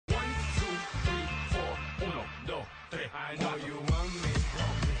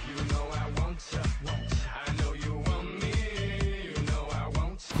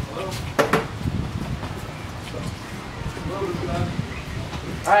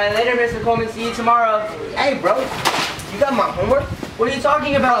Alright, later, Mr. Coleman. See you tomorrow. Hey, bro. You got my homework? What are you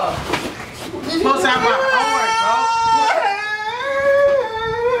talking about? You're supposed to have my homework, bro.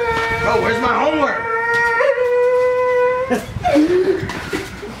 Bro, where's my homework?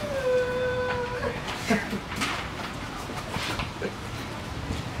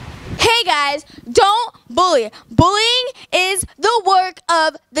 Hey guys, don't bully. Bullying is the work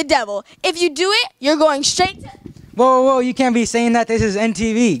of the devil. If you do it, you're going straight to... Whoa, whoa, whoa, you can't be saying that. This is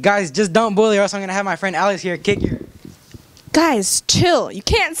NTV. Guys, just don't bully or else I'm going to have my friend Alice here kick you. Guys, chill. You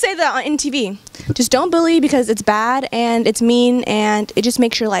can't say that on NTV. Just don't bully because it's bad and it's mean and it just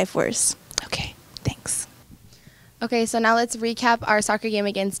makes your life worse. Okay, thanks. Okay, so now let's recap our soccer game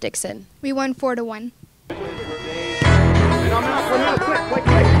against Dixon. We won 4-1.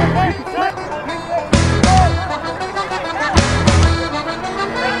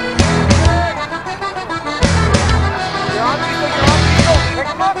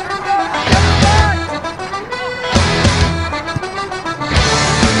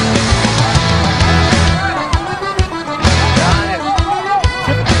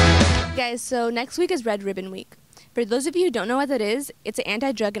 Guys, so next week is Red Ribbon Week. For those of you who don't know what that is, it's an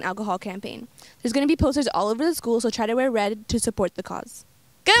anti-drug and alcohol campaign. There's going to be posters all over the school, so try to wear red to support the cause.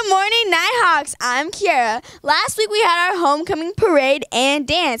 Good morning, Nighthawks. I'm Kiara. Last week we had our homecoming parade and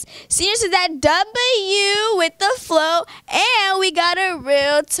dance. Seniors did that W with the flow, and we got a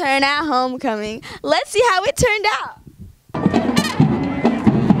real turnout homecoming. Let's see how it turned out.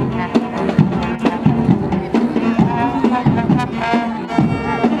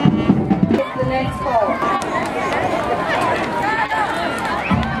 The next call.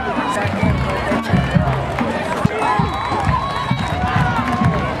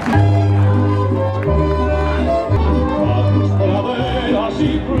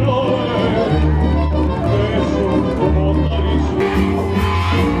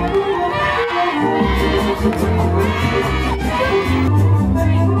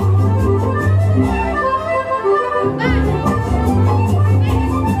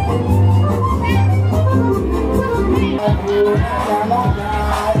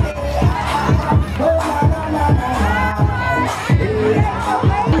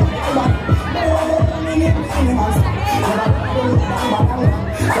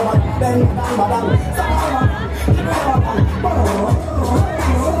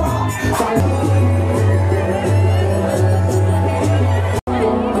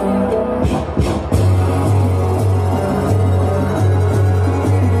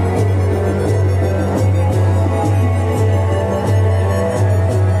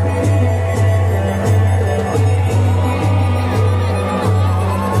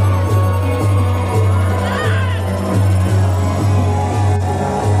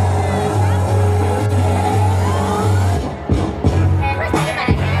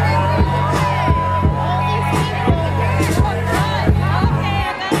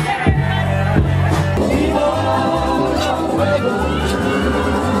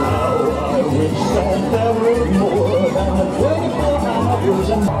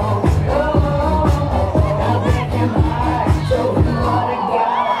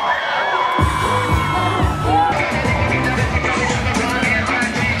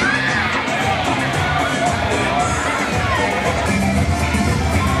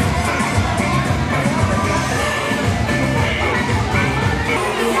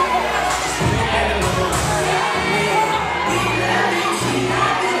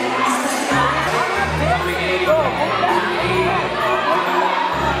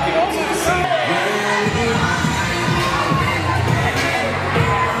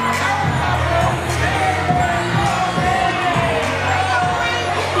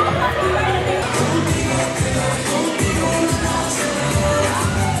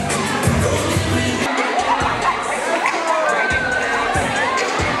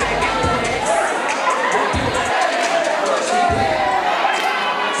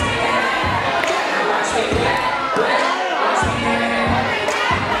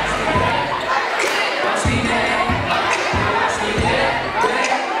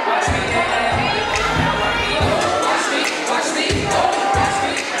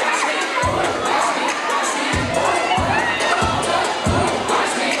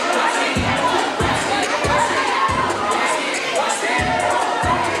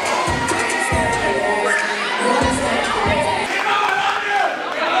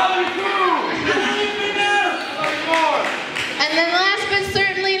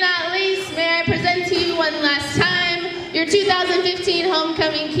 Your 2015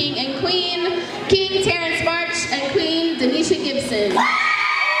 Homecoming King and Queen, King Terrence March and Queen Denisha Gibson.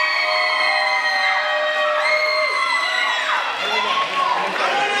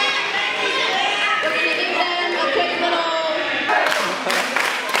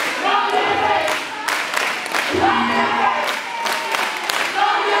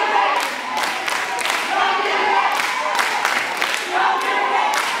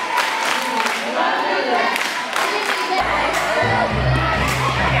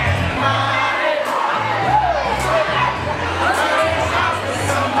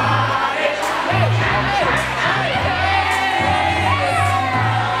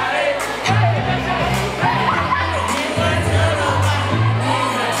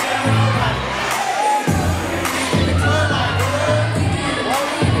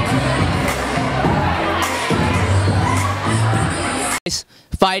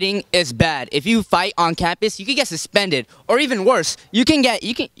 Fighting is bad. If you fight on campus, you can get suspended, or even worse, you can get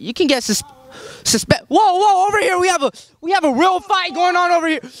suspend. Whoa! Over here, we have a real fight going on over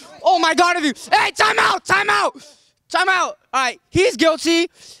here. Oh my God! Hey, time out! All right, he's guilty,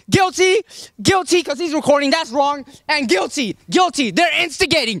 because he's recording. That's wrong. And guilty. They're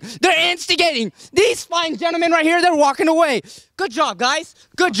instigating. These fine gentlemen right here, they're walking away. Good job, guys.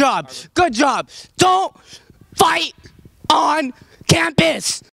 Good job. Don't fight on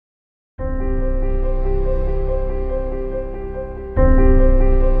campus. Good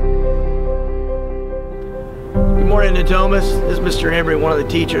morning, Natomas. This is Mr. Embry, one of the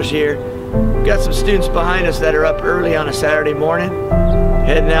teachers here. We've got some students behind us that are up early on a Saturday morning,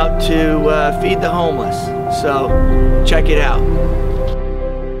 heading out to feed the homeless. So, check it out.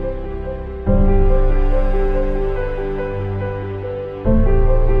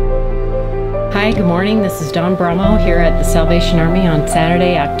 Hi, good morning. This is Dawn Bromo here at the Salvation Army on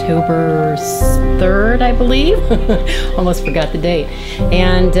Saturday, October 3rd, I believe. Almost forgot the date.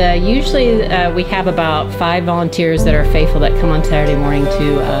 And usually we have about 5 volunteers that are faithful that come on Saturday morning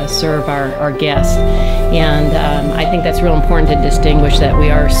to serve our guests. And I think that's real important to distinguish that we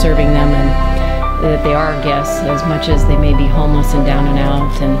are serving them and that they are guests as much as they may be homeless and down and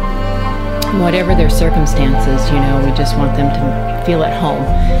out. And whatever their circumstances, you know, we just want them to feel at home.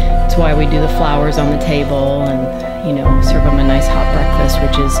 That's why we do the flowers on the table and, you know, serve them a nice hot breakfast,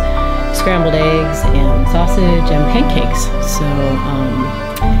 which is scrambled eggs and sausage and pancakes. So,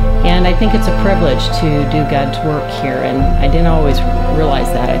 and I think it's a privilege to do God's work here, and I didn't always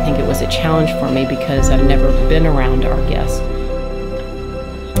realize that. I think it was a challenge for me because I've never been around our guests.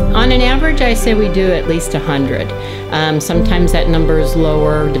 On an average, I say we do at least 100. Sometimes that number is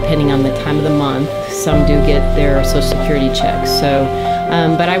lower depending on the time of the month. Some do get their Social Security checks. So,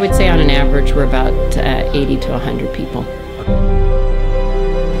 but I would say on an average we're about 80 to 100 people.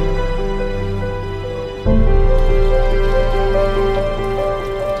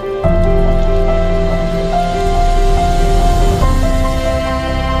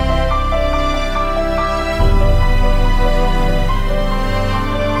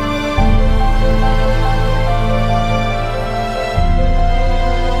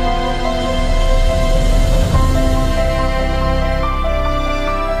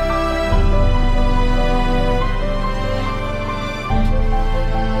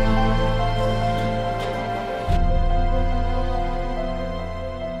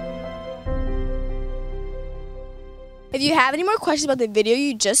 If you have any more questions about the video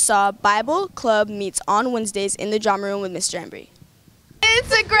you just saw, Bible Club meets on Wednesdays in the drama room with Mr. Embry.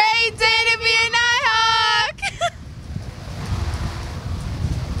 It's a great day to be a Nighthawk!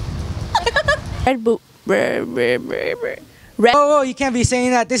 Whoa, you can't be saying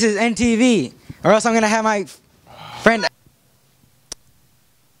that. This is NTV, or else I'm gonna have my friend.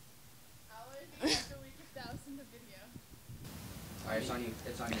 Alright, it's on you.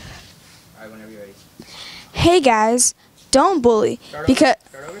 Alright, whenever you're ready. Hey guys, don't bully because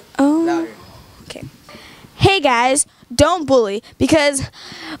okay. Hey guys, don't bully because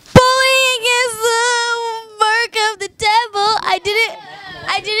bullying is the work of the devil. I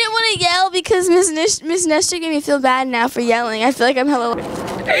didn't want to yell because Miss Nestor made me feel bad now for yelling. I feel like I'm hella.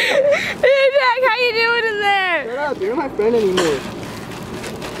 Jack, how you doing in there? Shut up, you're not my friend anymore.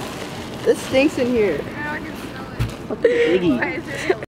 This stinks in here. I can smell it. Fucking Iggy.